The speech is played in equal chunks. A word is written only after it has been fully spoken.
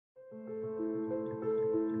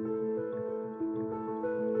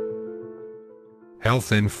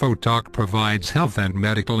Health Info Talk provides health and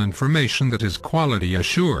medical information that is quality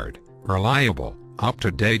assured, reliable,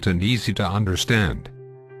 up-to-date and easy to understand.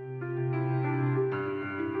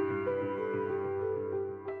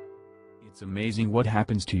 It's amazing what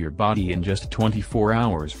happens to your body in just 24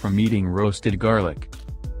 hours from eating roasted garlic.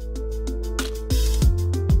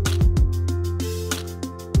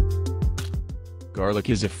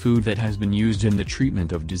 Garlic is a food that has been used in the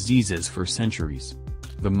treatment of diseases for centuries.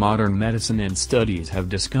 The modern medicine and studies have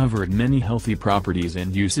discovered many healthy properties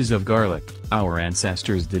and uses of garlic our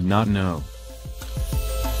ancestors did not know.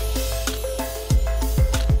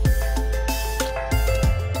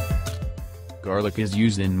 Garlic is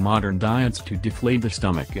used in modern diets to deflate the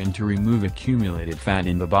stomach and to remove accumulated fat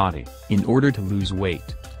in the body, in order to lose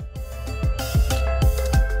weight.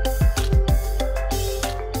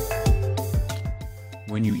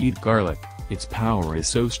 When you eat garlic, its power is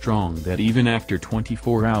so strong that even after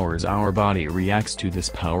 24 hours our body reacts to this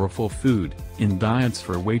powerful food, in diets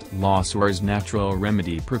for weight loss or as natural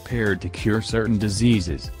remedy prepared to cure certain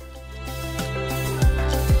diseases.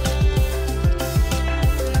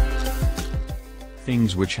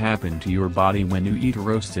 Things which happen to your body when you eat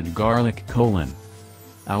roasted garlic: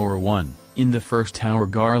 Hour 1, in the first hour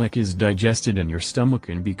garlic is digested in your stomach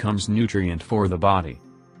and becomes nutrient for the body.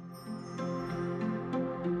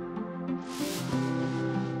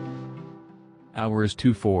 Hours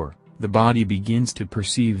 2-4, the body begins to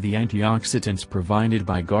perceive the antioxidants provided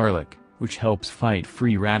by garlic, which helps fight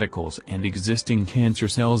free radicals and existing cancer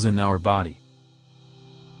cells in our body.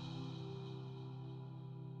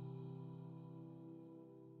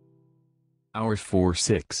 Hours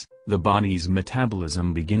 4-6, the body's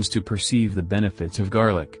metabolism begins to perceive the benefits of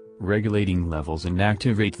garlic, regulating levels and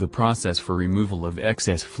activate the process for removal of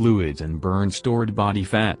excess fluids and burn stored body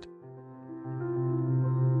fat.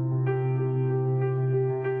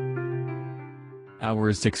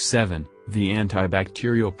 Hours 6-7, the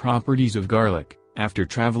antibacterial properties of garlic, after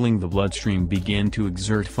traveling the bloodstream, begin to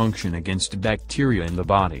exert function against bacteria in the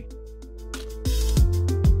body.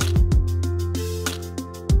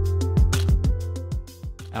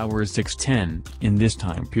 Hours 6-10, in this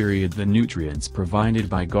time period the nutrients provided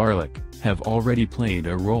by garlic have already played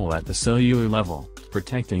a role at the cellular level,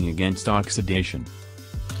 protecting against oxidation.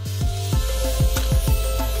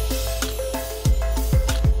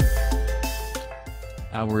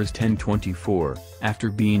 Hours 10-24,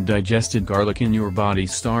 after being digested, garlic in your body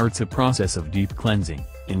starts a process of deep cleansing,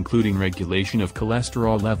 including regulation of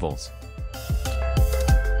cholesterol levels.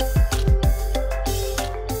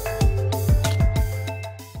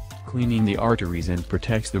 Cleaning the arteries and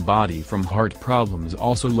protects the body from heart problems,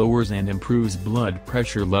 also lowers and improves blood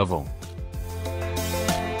pressure level.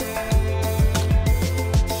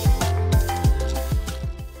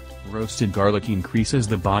 Roasted garlic increases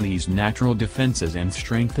the body's natural defenses and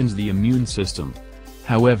strengthens the immune system.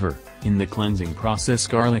 However, in the cleansing process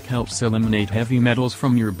garlic helps eliminate heavy metals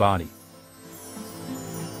from your body.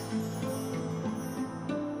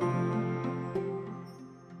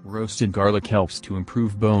 Roasted garlic helps to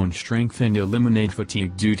improve bone strength and eliminate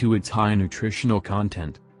fatigue due to its high nutritional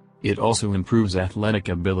content. It also improves athletic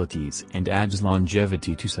abilities and adds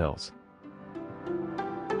longevity to cells.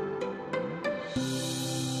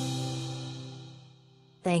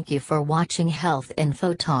 Thank you for watching Health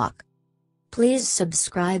Info Talk. Please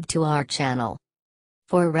subscribe to our channel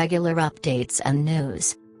for regular updates and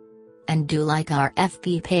news. And do like our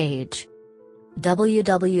FB page,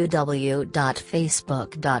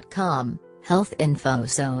 www.facebook.com, Health Info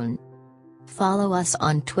Zone. Follow us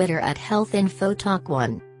on Twitter at Health Info Talk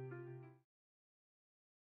 1.